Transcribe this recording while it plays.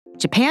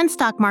Japan's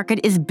stock market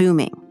is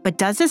booming, but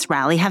does this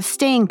rally have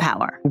staying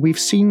power? We've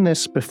seen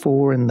this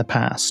before in the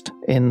past,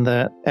 in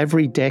that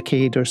every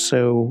decade or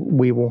so,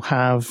 we will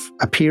have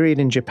a period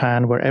in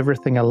Japan where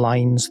everything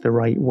aligns the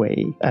right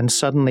way, and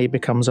suddenly it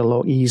becomes a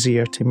lot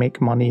easier to make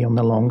money on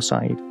the long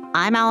side.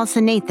 I'm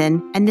Allison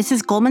Nathan, and this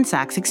is Goldman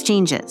Sachs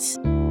Exchanges.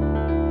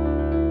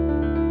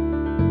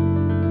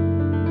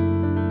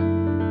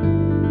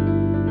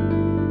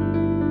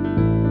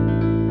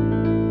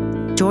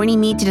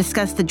 Joining me to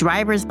discuss the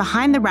drivers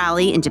behind the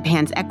rally in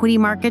Japan's equity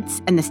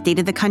markets and the state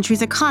of the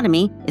country's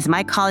economy is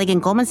my colleague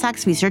in Goldman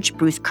Sachs Research,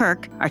 Bruce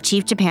Kirk, our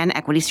Chief Japan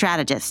Equity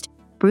Strategist.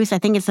 Bruce, I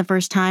think it's the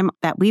first time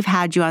that we've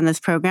had you on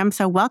this program,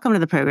 so welcome to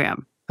the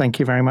program. Thank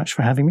you very much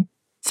for having me.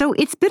 So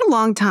it's been a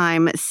long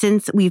time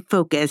since we've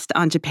focused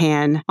on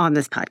Japan on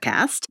this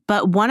podcast,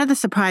 but one of the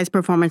surprise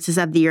performances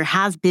of the year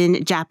has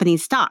been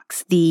Japanese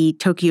stocks. The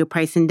Tokyo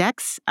Price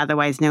Index,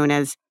 otherwise known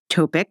as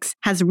TOPIX,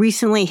 has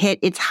recently hit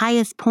its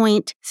highest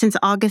point since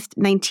August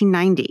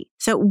 1990.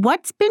 So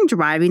what's been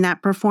driving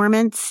that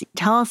performance?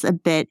 Tell us a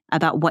bit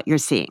about what you're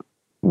seeing.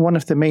 One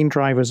of the main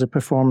drivers of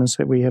performance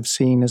that we have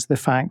seen is the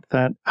fact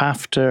that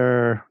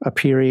after a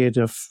period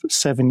of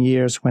 7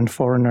 years when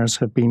foreigners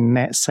have been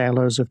net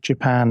sellers of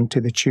Japan to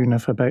the tune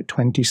of about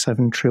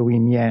 27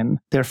 trillion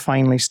yen, they're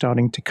finally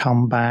starting to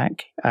come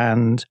back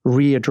and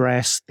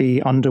readdress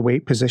the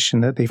underweight position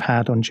that they've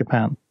had on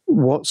Japan.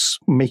 What's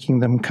making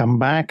them come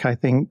back? I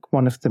think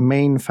one of the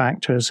main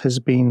factors has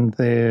been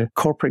the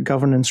corporate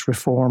governance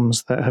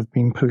reforms that have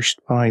been pushed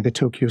by the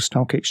Tokyo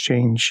Stock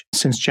Exchange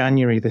since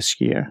January this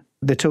year.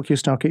 The Tokyo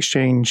Stock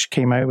Exchange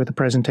came out with a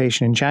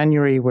presentation in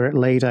January where it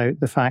laid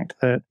out the fact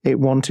that it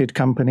wanted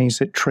companies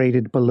that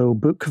traded below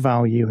book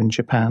value in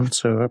Japan,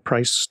 so a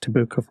price to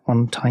book of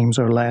 1 times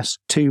or less,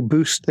 to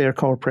boost their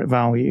corporate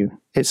value.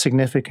 It's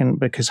significant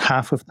because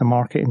half of the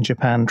market in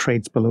Japan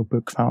trades below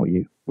book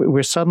value.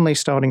 We're suddenly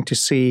starting to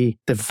see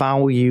the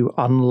value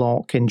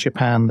unlock in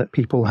Japan that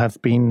people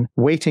have been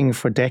waiting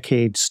for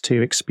decades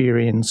to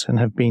experience and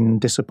have been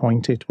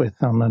disappointed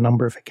with on a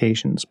number of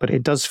occasions. But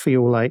it does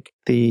feel like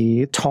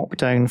the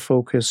top-down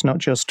focus, not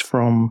just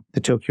from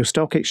the Tokyo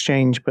Stock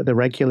Exchange, but the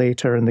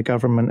regulator and the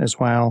government as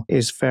well,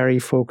 is very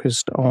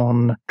focused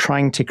on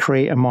trying to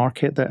create a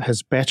market that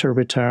has better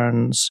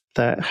returns,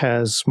 that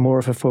has more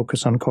of a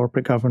focus on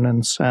corporate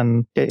governance,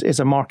 and it is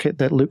a market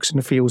that looks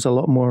and feels a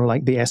lot more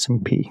like the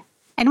S&P.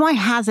 And why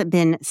has it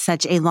been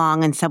such a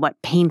long and somewhat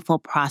painful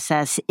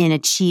process in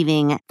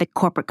achieving the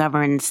corporate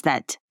governance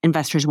that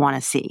investors want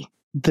to see?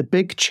 The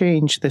big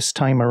change this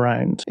time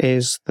around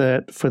is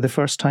that for the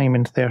first time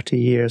in 30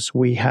 years,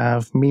 we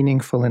have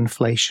meaningful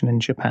inflation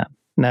in Japan.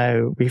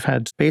 Now, we've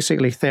had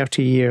basically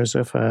 30 years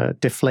of a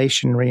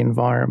deflationary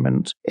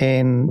environment.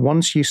 And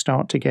once you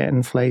start to get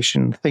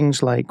inflation,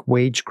 things like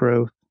wage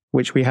growth,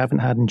 which we haven't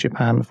had in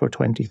Japan for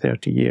 20,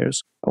 30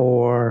 years,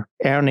 or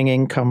earning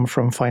income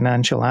from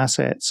financial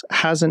assets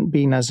hasn't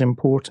been as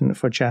important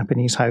for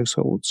Japanese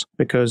households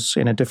because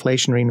in a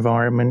deflationary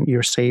environment,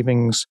 your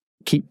savings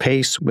keep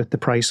pace with the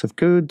price of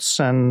goods.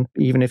 And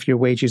even if your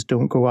wages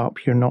don't go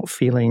up, you're not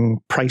feeling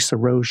price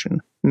erosion.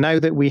 Now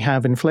that we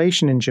have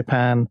inflation in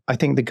Japan, I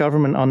think the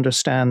government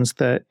understands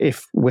that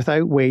if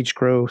without wage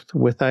growth,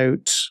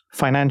 without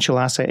financial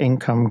asset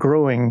income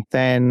growing,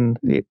 then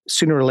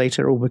sooner or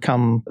later it will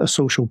become a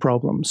social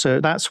problem.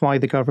 So that's why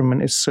the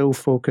government is so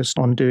focused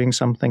on doing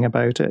something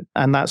about it.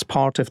 And that's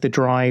part of the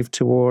drive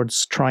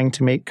towards trying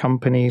to make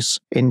companies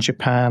in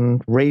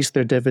Japan raise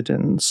their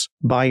dividends,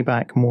 buy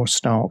back more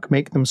stock,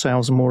 make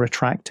themselves more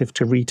attractive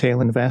to retail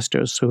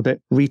investors so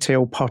that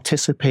retail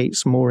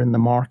participates more in the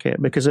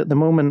market. Because at the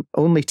moment,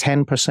 only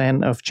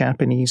 10% of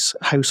Japanese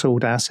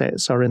household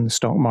assets are in the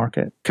stock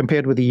market,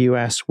 compared with the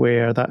US,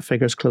 where that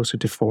figure is closer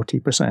to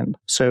 40%.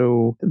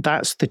 So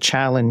that's the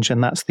challenge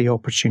and that's the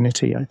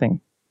opportunity, I think.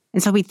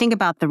 And so we think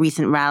about the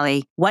recent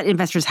rally, what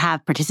investors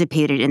have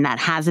participated in that?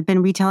 Has it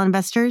been retail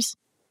investors?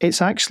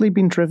 It's actually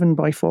been driven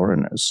by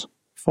foreigners.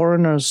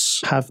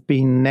 Foreigners have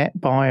been net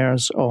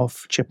buyers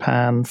of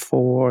Japan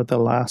for the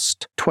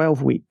last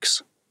 12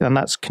 weeks. And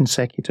that's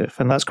consecutive.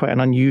 And that's quite an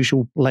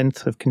unusual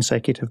length of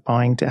consecutive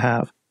buying to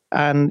have.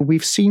 And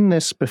we've seen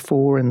this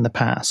before in the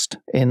past,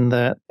 in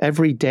that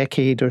every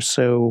decade or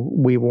so,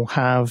 we will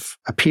have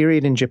a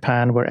period in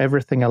Japan where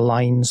everything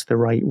aligns the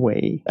right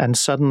way, and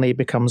suddenly it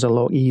becomes a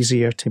lot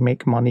easier to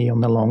make money on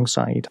the long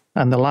side.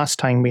 And the last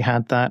time we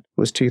had that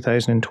was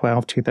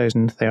 2012,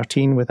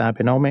 2013 with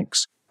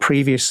Abenomics.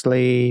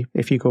 Previously,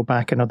 if you go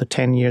back another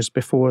 10 years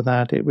before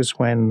that, it was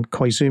when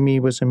Koizumi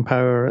was in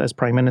power as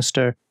prime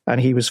minister,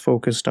 and he was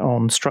focused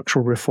on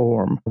structural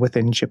reform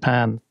within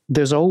Japan.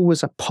 There's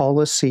always a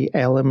policy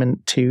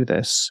element to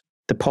this.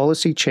 The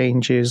policy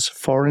changes,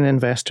 foreign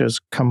investors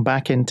come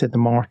back into the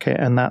market,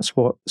 and that's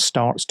what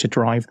starts to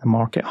drive the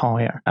market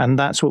higher. And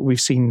that's what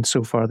we've seen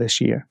so far this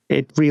year.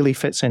 It really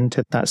fits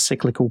into that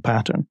cyclical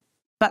pattern.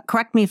 But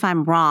correct me if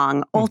I'm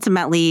wrong,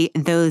 ultimately,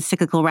 those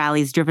cyclical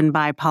rallies driven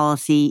by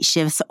policy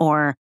shifts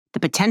or the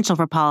potential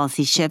for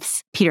policy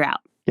shifts peter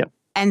out. Yep.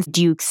 And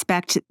do you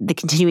expect the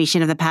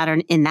continuation of the pattern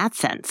in that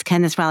sense?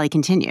 Can this rally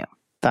continue?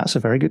 That's a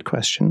very good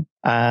question.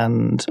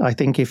 And I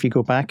think if you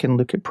go back and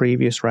look at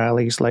previous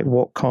rallies, like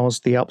what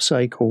caused the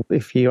upcycle,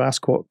 if you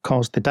ask what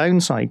caused the down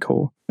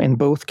cycle, in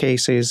both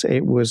cases,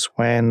 it was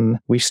when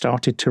we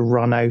started to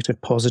run out of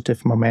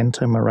positive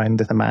momentum around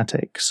the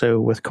thematic. So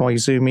with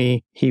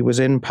Koizumi, he was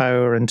in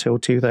power until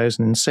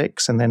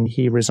 2006, and then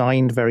he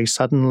resigned very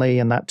suddenly,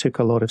 and that took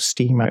a lot of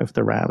steam out of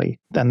the rally.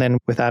 And then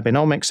with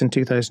Abenomics in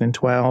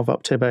 2012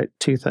 up to about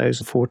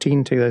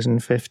 2014,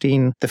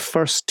 2015, the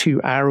first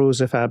two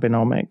arrows of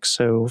Abenomics,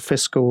 so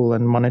fiscal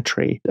and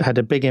monetary, had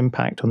a big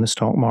impact on the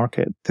stock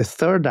market. The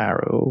third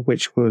arrow,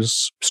 which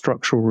was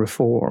structural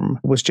reform,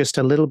 was just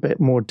a little bit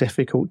more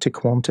difficult to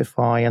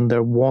quantify, and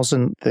there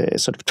wasn't the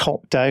sort of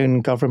top-down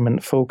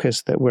government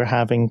focus that we're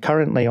having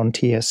currently on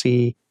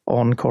TSE,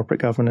 on corporate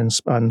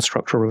governance and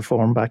structural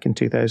reform back in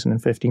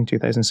 2015,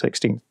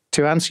 2016.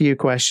 To answer your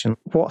question,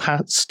 what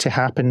has to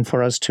happen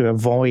for us to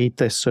avoid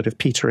this sort of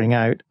petering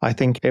out? I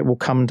think it will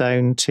come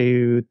down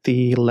to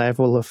the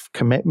level of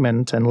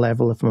commitment and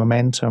level of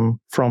momentum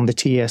from the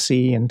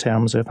TSE in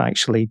terms of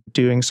actually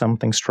doing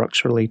something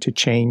structurally to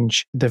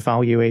change the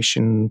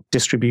valuation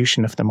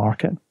distribution of the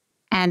market.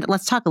 And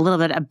let's talk a little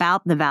bit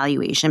about the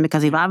valuation,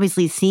 because we've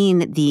obviously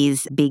seen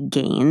these big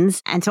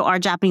gains. And so are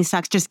Japanese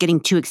stocks just getting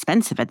too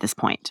expensive at this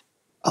point?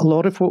 A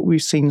lot of what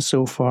we've seen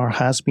so far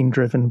has been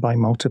driven by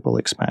multiple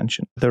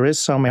expansion. There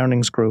is some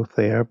earnings growth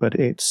there, but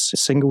it's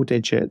single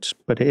digit,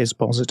 but it is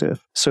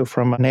positive. So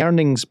from an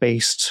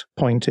earnings-based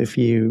point of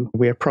view,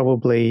 we're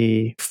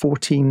probably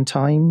 14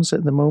 times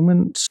at the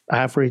moment.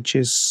 Average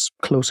is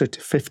closer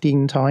to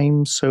 15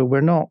 times. So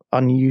we're not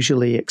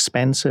unusually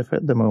expensive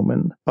at the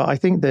moment. But I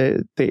think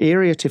the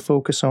area to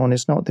focus on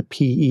is not the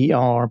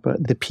PER,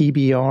 but the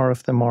PBR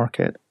of the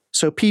market.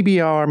 So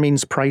PBR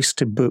means price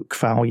to book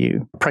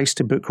value, price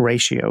to book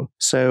ratio.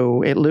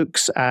 So it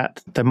looks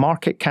at the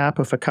market cap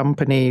of a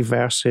company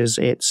versus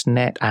its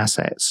net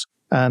assets.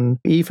 And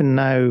even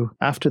now,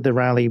 after the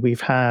rally, we've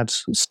had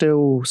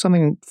still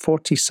something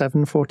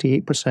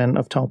 48%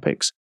 of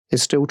topics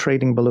is still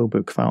trading below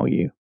book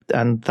value.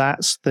 And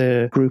that's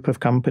the group of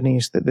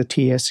companies that the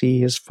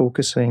TSE is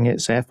focusing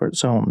its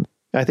efforts on.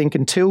 I think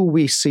until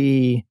we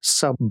see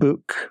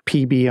sub-book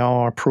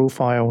PBR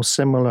profiles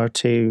similar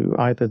to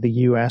either the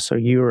US or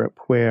Europe,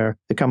 where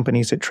the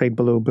companies that trade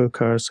below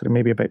book are sort of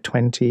maybe about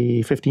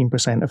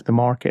 15% of the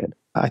market,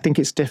 I think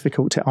it's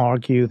difficult to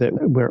argue that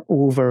we're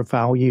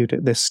overvalued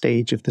at this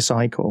stage of the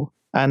cycle.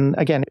 And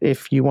again,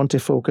 if you want to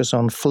focus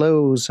on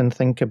flows and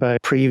think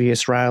about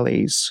previous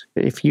rallies,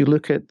 if you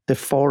look at the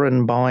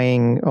foreign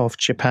buying of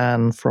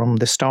Japan from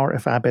the start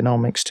of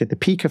Abenomics to the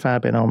peak of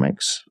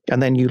Abenomics, and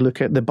then you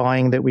look at the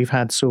buying that we've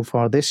had so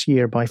far this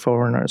year by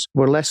foreigners,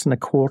 we're less than a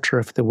quarter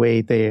of the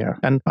way there.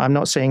 And I'm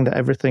not saying that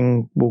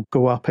everything will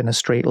go up in a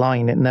straight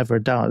line. It never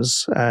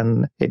does.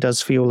 And it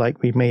does feel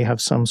like we may have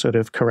some sort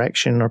of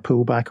correction or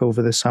pullback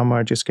over the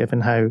summer, just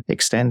given how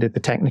extended the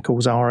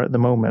technicals are at the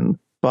moment.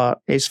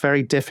 But it's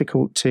very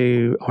difficult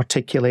to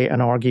articulate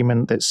an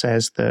argument that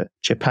says that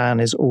Japan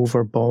is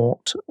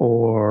overbought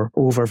or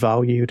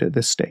overvalued at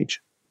this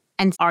stage.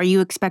 And are you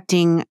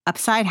expecting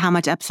upside? How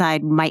much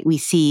upside might we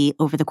see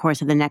over the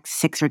course of the next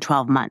 6 or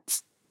 12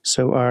 months?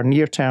 So our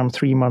near-term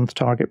 3-month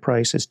target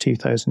price is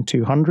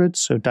 2,200,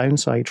 so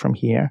downside from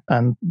here.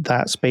 And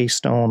that's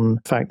based on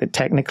the fact that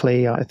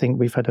technically, I think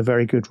we've had a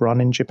very good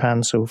run in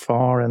Japan so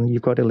far, and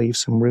you've got to leave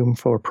some room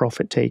for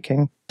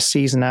profit-taking.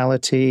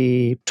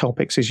 Seasonality,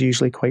 topics is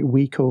usually quite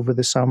weak over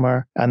the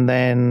summer. And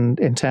then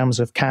in terms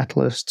of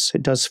catalysts,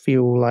 it does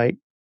feel like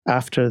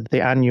after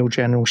the annual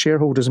general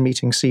shareholders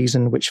meeting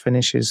season, which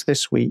finishes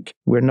this week,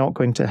 we're not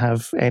going to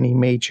have any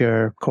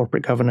major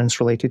corporate governance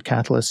related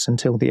catalysts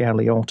until the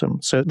early autumn.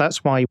 So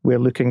that's why we're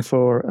looking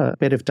for a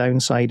bit of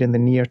downside in the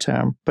near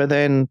term. But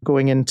then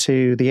going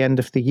into the end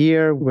of the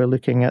year, we're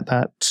looking at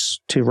that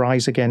to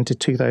rise again to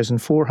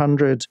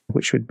 2,400,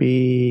 which would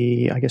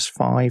be, I guess,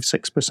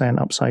 5-6%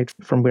 upside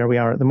from where we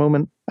are at the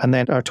moment. And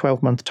then our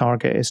 12-month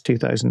target is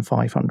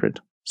 2,500.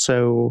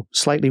 So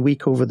slightly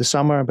weak over the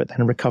summer, but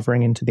then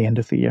recovering into the end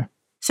of the year.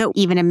 So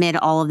even amid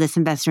all of this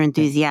investor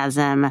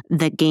enthusiasm,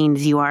 the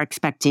gains you are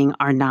expecting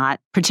are not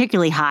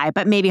particularly high,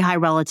 but maybe high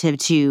relative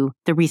to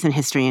the recent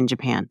history in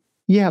Japan.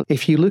 Yeah,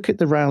 if you look at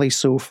the rally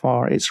so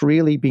far, it's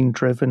really been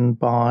driven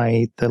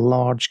by the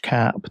large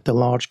cap, the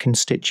large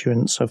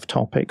constituents of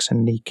topics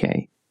and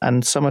Nikkei.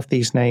 And some of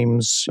these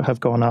names have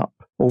gone up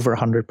over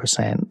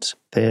 100%.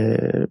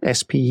 The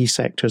SPE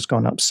sector has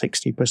gone up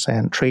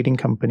 60%. Trading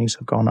companies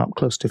have gone up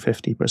close to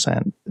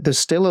 50%. There's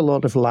still a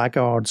lot of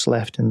laggards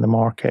left in the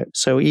market.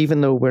 So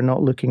even though we're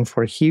not looking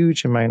for a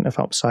huge amount of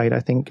upside, I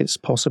think it's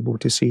possible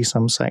to see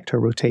some sector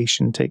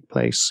rotation take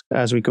place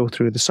as we go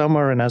through the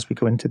summer and as we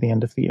go into the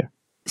end of the year.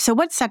 So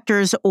what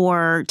sectors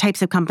or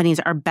types of companies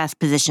are best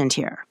positioned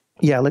here?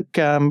 Yeah, look,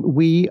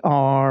 we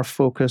are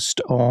focused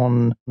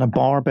on a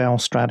barbell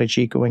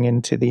strategy going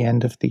into the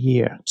end of the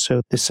year.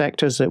 So the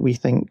sectors that we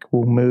think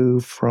will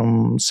move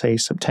from, say,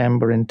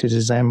 September into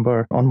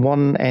December, on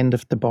one end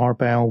of the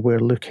barbell, we're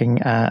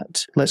looking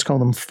at, let's call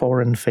them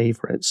foreign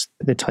favorites,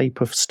 the type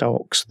of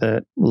stocks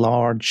that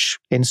large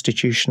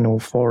institutional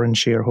foreign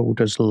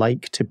shareholders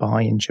like to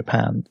buy in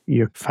Japan,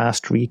 your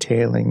fast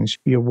retailings,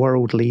 your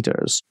world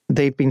leaders.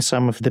 They've been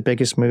some of the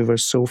biggest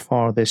movers so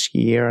far this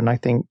year. And I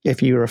think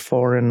if you're a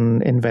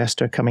foreign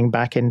investor coming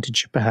back into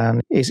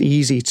Japan, it's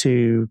easy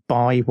to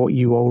buy what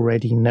you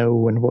already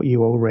know and what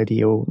you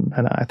already own.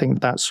 And I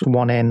think that's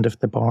one end of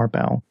the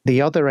barbell.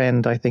 The other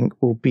end, I think,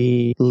 will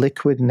be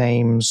liquid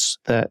names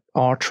that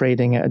are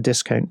trading at a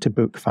discount to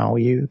book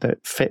value that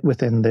fit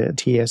within the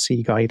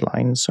TSE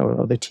guidelines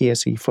or the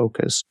TSE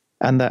focus,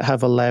 and that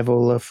have a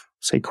level of,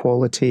 say,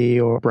 quality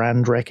or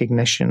brand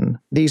recognition.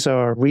 These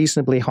are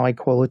reasonably high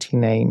quality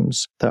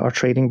names that are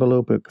trading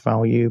below book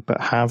value, but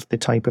have the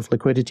type of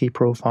liquidity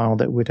profile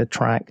that would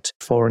attract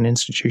foreign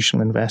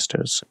institutional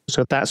investors.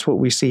 So that's what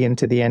we see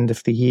into the end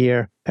of the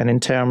year. And in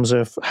terms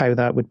of how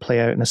that would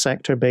play out on a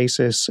sector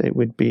basis, it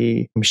would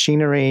be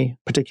machinery,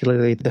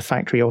 particularly the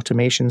factory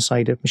automation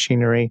side of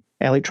machinery,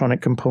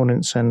 electronic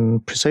components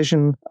and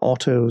precision,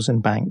 autos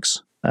and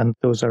banks. And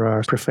those are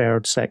our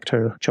preferred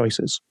sector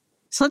choices.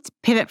 So let's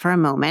pivot for a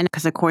moment,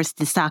 because of course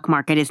the stock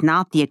market is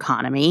not the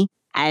economy,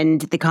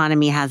 and the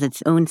economy has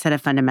its own set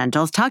of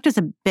fundamentals. Talk to us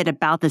a bit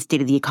about the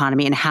state of the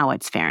economy and how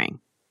it's faring.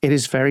 It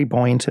is very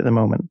buoyant at the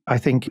moment. I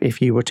think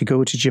if you were to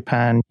go to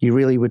Japan, you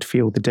really would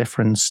feel the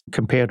difference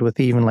compared with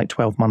even like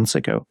 12 months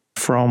ago.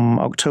 From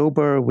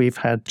October, we've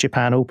had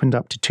Japan opened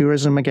up to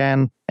tourism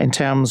again. In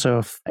terms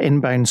of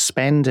inbound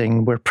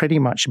spending, we're pretty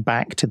much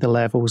back to the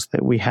levels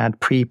that we had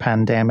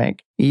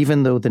pre-pandemic,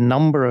 even though the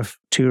number of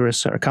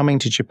tourists that are coming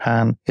to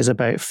Japan is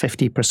about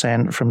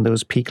 50% from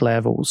those peak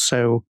levels.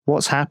 So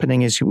what's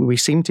happening is we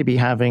seem to be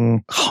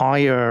having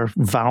higher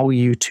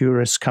value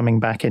tourists coming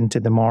back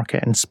into the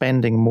market and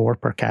spending more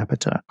per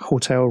capita.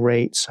 Hotel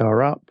rates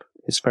are up.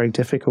 It's very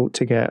difficult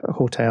to get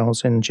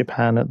hotels in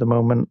Japan at the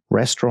moment.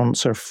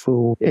 Restaurants are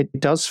full. It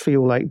does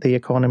feel like the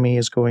economy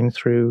is going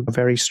through a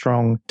very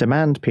strong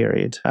demand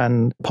period.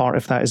 And part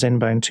of that is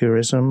inbound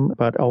tourism,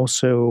 but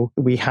also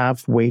we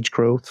have wage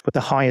growth with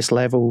the highest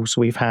levels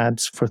we've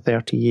had for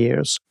 30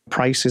 years.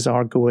 Prices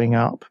are going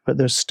up, but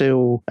there's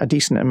still a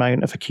decent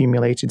amount of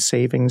accumulated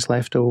savings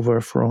left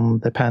over from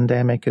the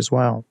pandemic as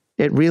well.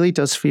 It really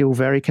does feel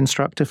very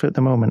constructive at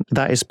the moment.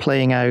 That is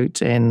playing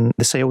out in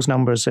the sales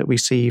numbers that we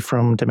see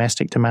from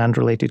domestic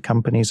demand-related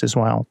companies as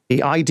well.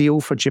 The ideal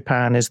for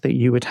Japan is that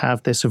you would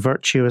have this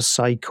virtuous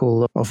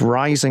cycle of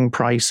rising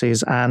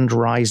prices and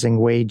rising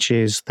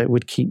wages that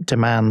would keep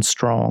demand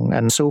strong.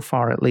 And so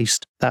far, at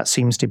least, that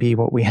seems to be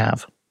what we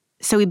have.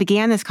 So we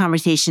began this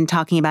conversation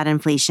talking about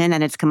inflation,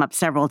 and it's come up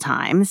several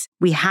times.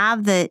 We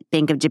have the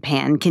Bank of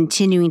Japan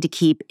continuing to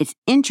keep its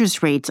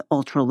interest rates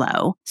ultra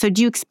low. So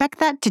do you expect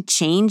that to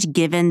change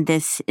given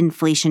this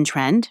inflation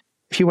trend?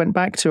 If you went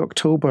back to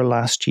October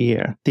last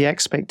year, the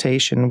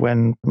expectation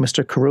when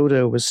Mr.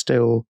 Kuroda was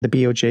still the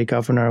BOJ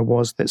governor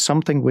was that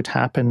something would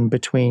happen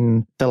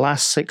between the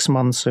last 6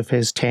 months of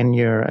his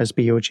tenure as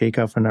BOJ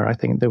governor. I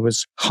think there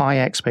was high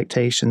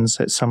expectations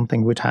that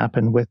something would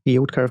happen with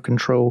yield curve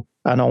control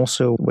and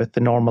also with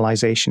the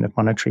normalization of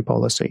monetary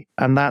policy.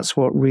 And that's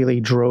what really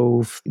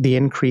drove the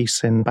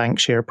increase in bank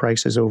share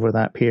prices over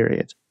that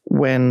period.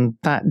 When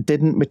that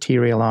didn't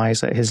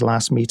materialize at his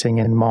last meeting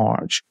in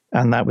March,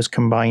 and that was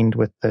combined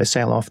with the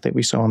sell-off that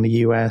we saw in the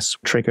US,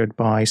 triggered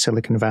by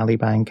Silicon Valley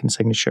Bank and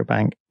Signature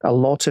Bank, a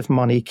lot of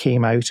money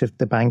came out of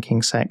the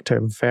banking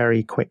sector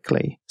very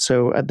quickly.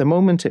 So at the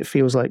moment, it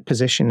feels like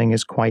positioning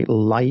is quite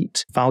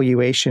light.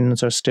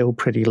 Valuations are still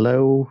pretty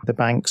low. The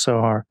banks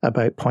are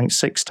about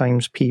 0.6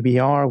 times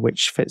PBR,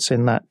 which fits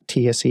in that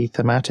TSE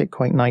thematic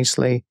quite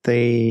nicely.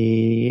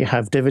 They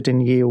have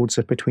dividend yields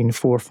of between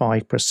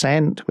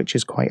 4-5%, which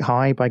is quite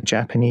high by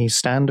Japanese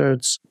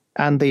standards.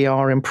 And they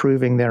are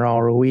improving their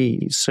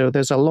ROEs. So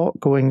there's a lot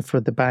going for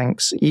the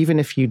banks, even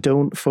if you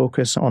don't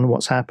focus on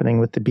what's happening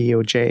with the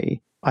BOJ.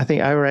 I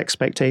think our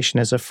expectation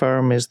as a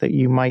firm is that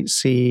you might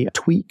see a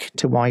tweak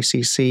to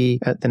YCC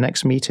at the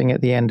next meeting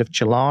at the end of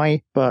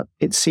July, but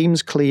it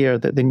seems clear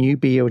that the new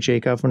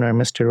BOJ governor,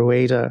 Mr.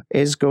 Ueda,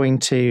 is going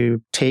to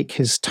take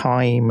his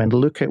time and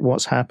look at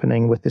what's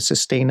happening with the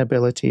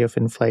sustainability of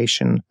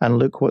inflation and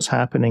look what's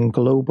happening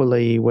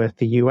globally with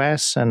the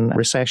US and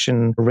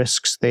recession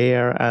risks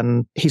there.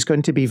 And he's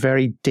going to be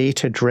very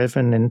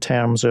data-driven in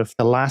terms of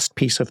the last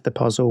piece of the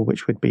puzzle,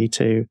 which would be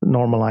to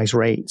normalize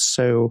rates.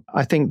 So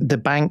I think the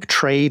bank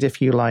trade,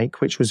 if you like,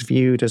 which was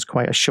viewed as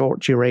quite a short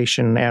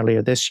duration earlier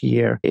this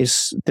year,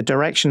 is the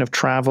direction of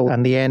travel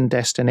and the end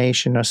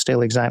destination are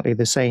still exactly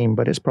the same,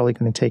 but it's probably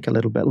going to take a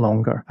little bit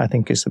longer, I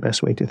think is the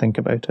best way to think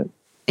about it.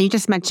 You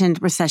just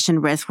mentioned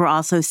recession risk. We're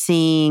also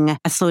seeing a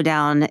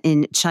slowdown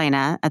in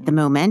China at the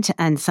moment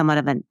and somewhat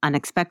of an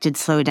unexpected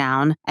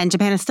slowdown. And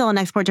Japan is still an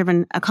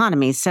export-driven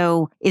economy.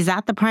 So is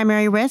that the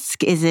primary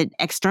risk? Is it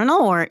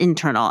external or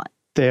internal?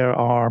 There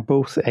are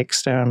both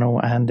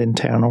external and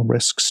internal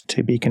risks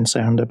to be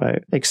concerned about.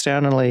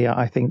 Externally,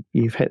 I think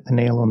you've hit the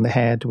nail on the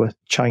head with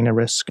China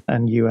risk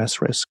and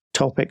US risk.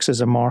 Topics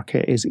as a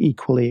market is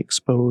equally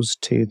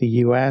exposed to the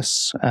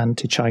US and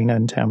to China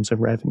in terms of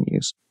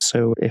revenues.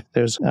 So if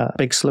there's a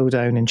big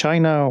slowdown in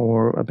China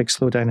or a big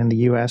slowdown in the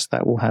US,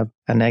 that will have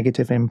a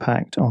negative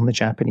impact on the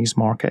Japanese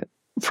market.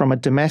 From a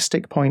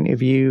domestic point of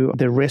view,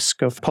 the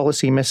risk of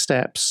policy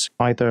missteps,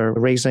 either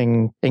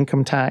raising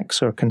income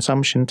tax or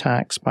consumption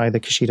tax by the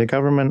Kishida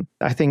government,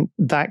 I think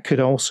that could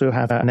also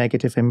have a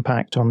negative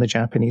impact on the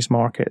Japanese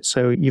market.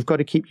 So you've got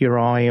to keep your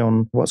eye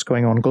on what's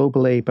going on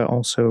globally, but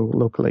also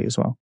locally as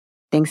well.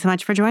 Thanks so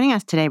much for joining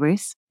us today,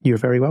 Bruce. You're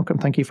very welcome.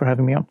 Thank you for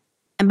having me on.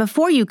 And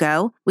before you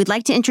go, we'd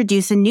like to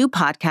introduce a new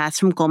podcast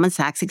from Goldman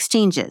Sachs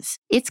Exchanges.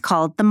 It's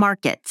called The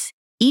Markets.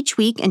 Each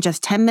week, in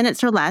just 10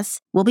 minutes or less,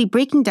 we'll be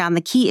breaking down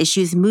the key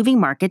issues moving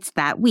markets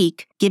that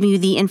week, giving you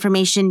the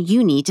information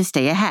you need to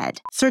stay ahead.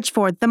 Search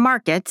for The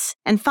Markets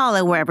and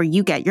follow wherever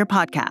you get your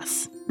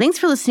podcasts. Thanks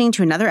for listening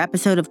to another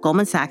episode of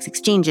Goldman Sachs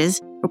Exchanges,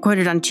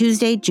 recorded on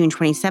Tuesday, June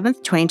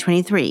 27th,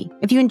 2023.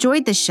 If you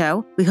enjoyed this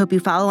show, we hope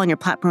you follow on your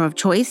platform of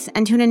choice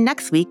and tune in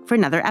next week for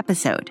another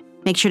episode.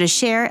 Make sure to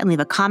share and leave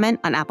a comment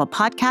on Apple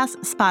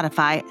Podcasts,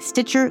 Spotify,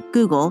 Stitcher,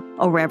 Google,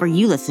 or wherever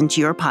you listen to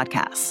your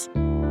podcasts.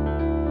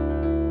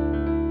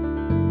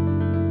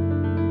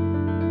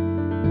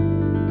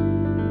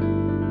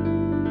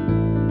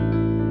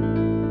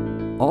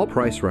 All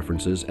price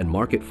references and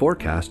market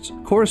forecasts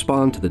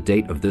correspond to the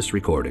date of this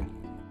recording.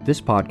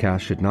 This podcast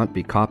should not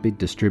be copied,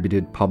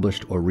 distributed,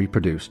 published, or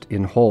reproduced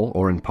in whole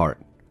or in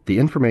part. The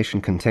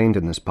information contained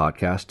in this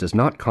podcast does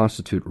not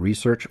constitute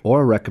research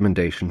or a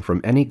recommendation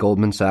from any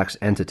Goldman Sachs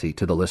entity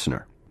to the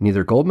listener.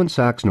 Neither Goldman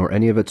Sachs nor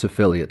any of its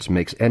affiliates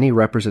makes any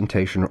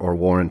representation or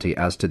warranty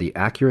as to the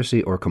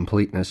accuracy or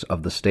completeness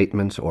of the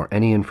statements or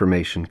any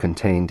information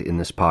contained in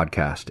this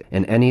podcast,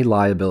 and any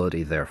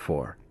liability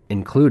therefore,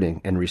 including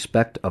in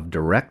respect of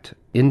direct,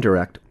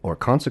 indirect, or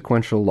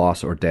consequential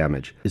loss or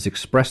damage, is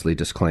expressly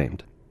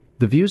disclaimed.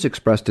 The views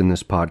expressed in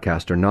this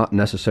podcast are not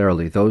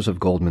necessarily those of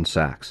Goldman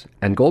Sachs,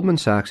 and Goldman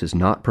Sachs is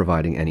not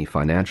providing any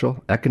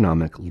financial,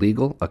 economic,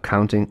 legal,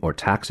 accounting, or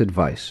tax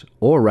advice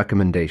or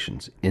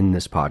recommendations in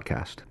this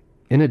podcast.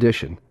 In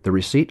addition, the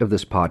receipt of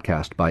this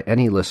podcast by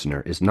any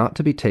listener is not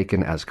to be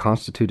taken as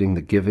constituting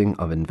the giving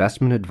of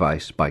investment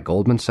advice by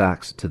Goldman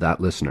Sachs to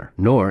that listener,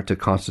 nor to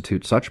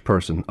constitute such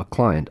person a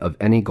client of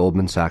any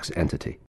Goldman Sachs entity.